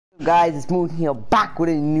Guys, it's Moon here back with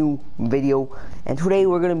a new video, and today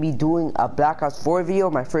we're gonna be doing a Black Ops 4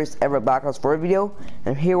 video, my first ever Black Ops 4 video,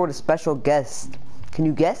 and I'm here with a special guest. Can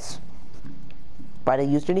you guess by the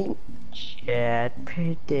username? Jatt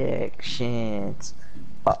predictions.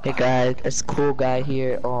 Hey guys, it's cool guy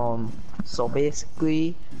here. So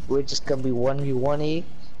basically we're just gonna be 1v1ing,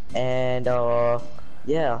 and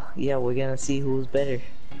yeah, we're gonna see who's better.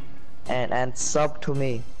 And sub to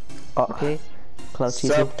me. Okay?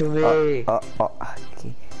 Sub to me.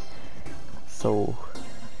 Okay. So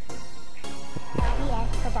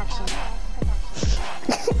Production.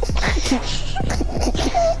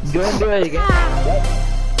 Don't do it again. Are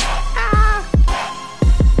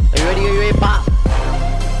you ready? Are you ready? Pop.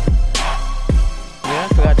 Yeah, I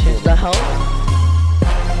forgot to change the health.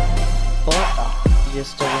 What? You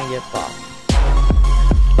just still gonna get pop.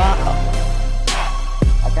 Pop.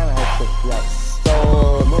 I kinda have to flex. So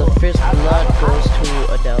the first blood goes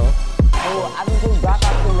to Adele. Oh, I've been playing Black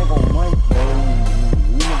Ops for like a month, bro.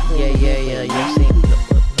 Yeah. You're same.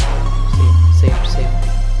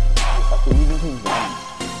 Okay, we've been playing zombies.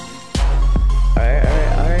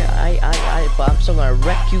 Alright. But I'm still gonna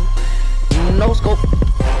wreck you. No scope.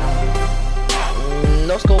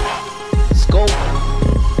 No scope. Scope.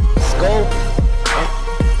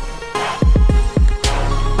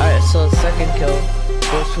 Alright, so the second kill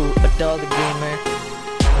goes to Adele the Gamer.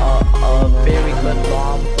 A very good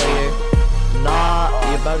bomb player. Nah,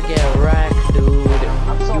 you're about to get wrecked, dude.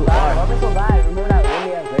 I'm so bad. I'm so bad. Remember that when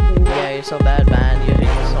we had wrecking? Yeah, you're so bad, man. You're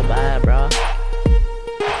so bad, bro.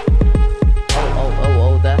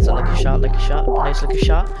 Oh, that's a lucky shot. Nice lucky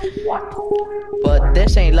shot. But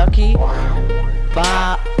this ain't lucky.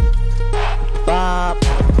 Bop. Bop.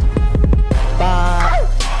 Bop.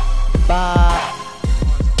 Bop.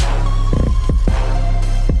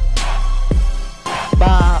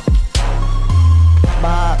 Bop.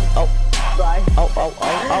 Bop. Oh.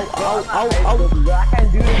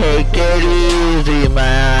 Take it easy,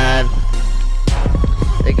 man.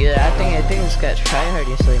 Like, I think this guy tryhard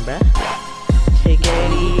yesterday, bruh. Take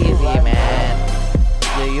it easy, man.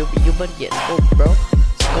 Yo, you better get scoped, bro.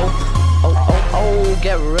 Scope. Oh,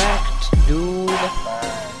 get wrecked, dude. You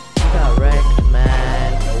got wrecked,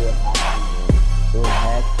 man.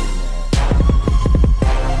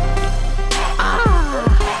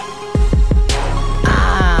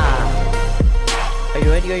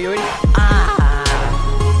 Are you ready?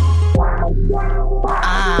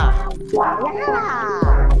 Oh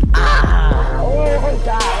my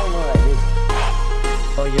god,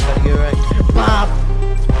 Oh, you better get wrecked. Pop!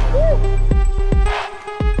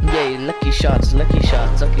 Yay, lucky shots. Nice lucky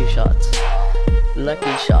shots.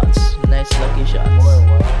 Lucky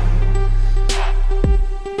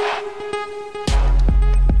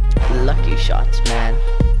shots, man.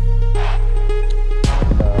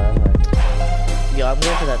 Yo, I'm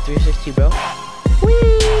going for that 360, bro.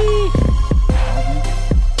 Whee!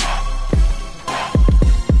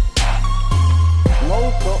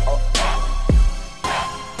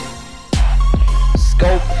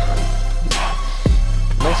 Scope.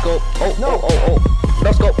 No scope. Oh.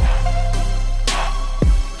 No scope.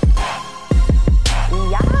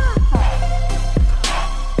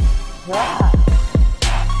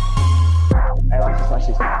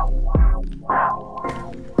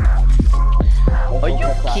 Are you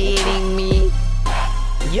kidding me?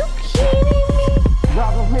 You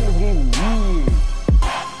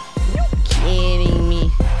kidding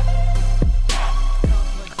me?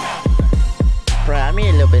 Bro, I'm a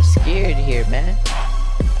little bit scared here, man.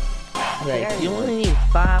 Like, you only need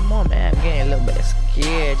 5 more, man. I'm getting a little bit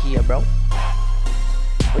scared here, bro.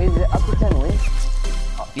 Wait, is it up to 10 wins?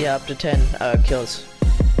 Yeah, up to 10 kills.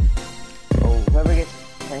 Oh, whoever gets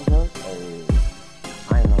 10 kills?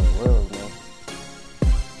 I know the world, man.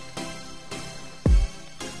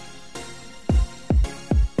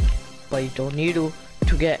 But you don't need to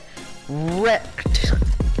get wrecked.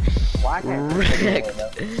 Why can't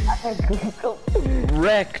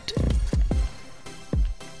Wrecked.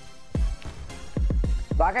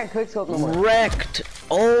 But I can't quick scope no more. Wrecked.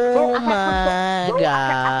 Oh my god.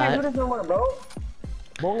 I can't do this no more, bro.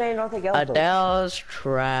 Don't take L's, though. Adele's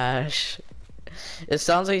trash. It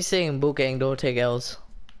sounds like he's saying Boot Gang don't take L's.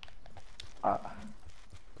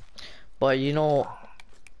 But you know,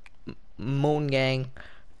 Moon Gang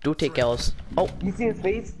do take L's. Oh, You see his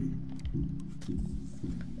face?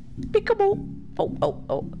 peekaboo.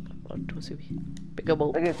 Oh.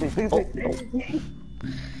 Peekaboo. Look at his face.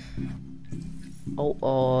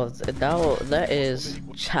 That is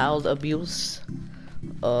child abuse.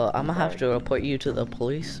 I'm gonna have to report you to the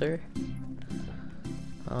police, sir.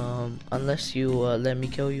 Unless you let me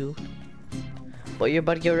kill you. But you're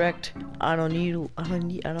about to get wrecked. I don't need you. I don't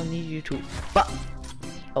need you to. But.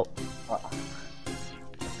 Oh.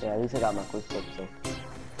 Yeah, at least I got my quick step, so.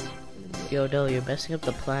 Yo, Del, you're messing up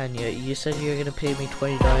the plan. You said you were gonna pay me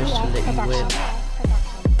 $20 to let you win.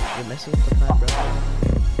 You're messing up the plan, bro.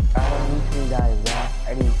 I don't need $20, bro.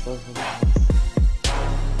 I need something else.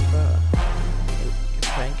 Bro, you're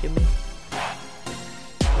pranking me?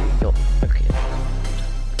 Yo, okay.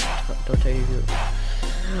 Don't tell you do it.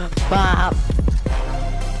 Bop!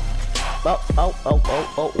 Oh,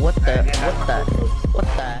 what the?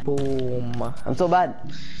 Boom. I'm so bad.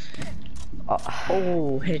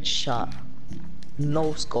 Oh, headshot.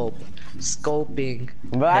 No scope. Scoping.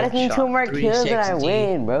 Bro, I just need 2 more kills and I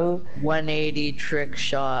win, bro. 180 trick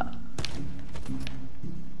shot.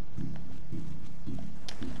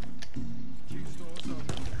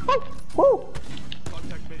 Woo!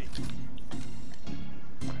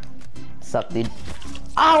 Sup, dude?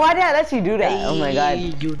 Oh, why did I let you do that? Hey, oh my god.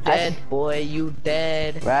 You dead, boy. You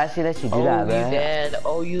dead. Bro, I should let you do that, bro. You dead.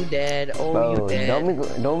 Oh, you dead. Oh, bro, you dead.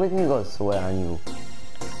 don't make me go sweat on you.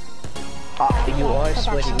 You are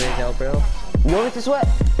sweating right now, bro. You want me to sweat?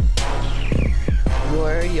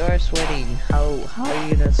 You are sweating. How are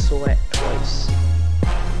you gonna sweat twice?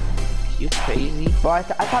 You crazy? Bro, I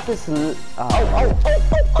thought this. Oh.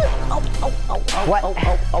 What?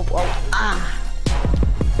 Ah.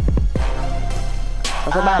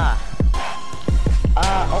 I'm so bad.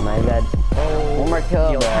 Oh my god. Oh. 1 more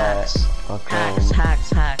kill, Yo, bro. hacks. Okay. Hacks.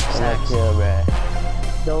 1 more kill, bro.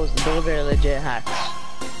 Those are legit hacks.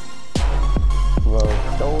 Bro.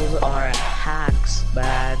 Those are hacks,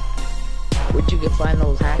 man. Where'd you get find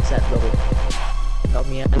those hacks at, though? Help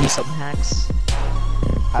me out. I need some hacks.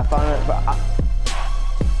 I found it for.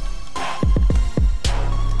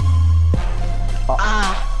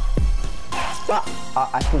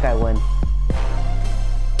 I think I win.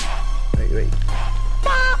 Wait.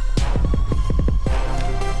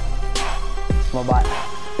 My bot.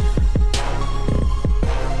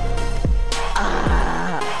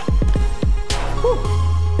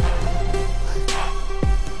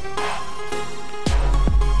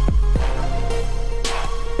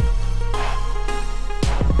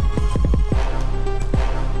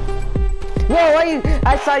 Bro, why you?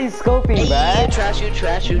 I saw you scoping, Hey, bro. you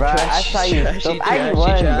trash. I saw you scoping. I didn't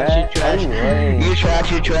win, bro. You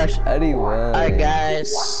trash. I didn't win. Alright,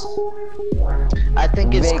 guys. I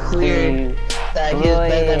think it's clear that he's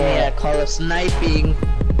better than me at Call of Sniping,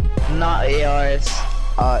 not ARs.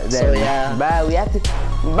 So yeah. Bro, we have to.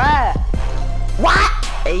 Bro. What?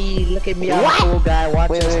 Hey, look at me, I'm a cool guy.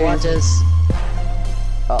 Watch this.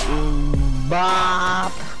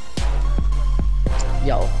 Bop.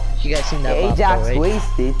 Yo, you guys seen that? Ajax right?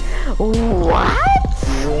 wasted. What?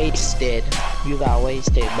 Wasted. You got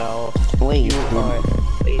wasted, bro. Wasted. You are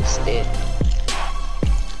wasted.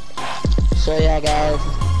 So yeah, guys,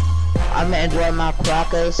 I'm enjoying my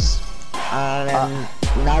crackers. And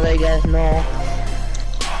now that you guys know,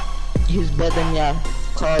 he's better than ya.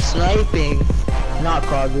 Call sniping, not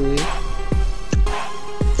Call of Duty.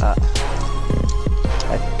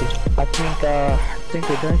 I think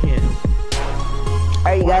we're done here.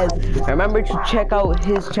 Alright guys, remember to check out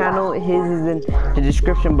his channel. His is in the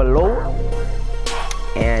description below.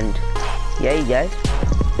 And yeah, you guys,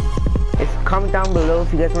 comment down below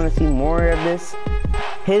if you guys want to see more of this.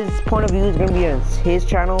 His point of view is going to be on his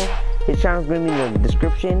channel. His channel is going to be in the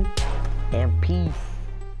description. And peace.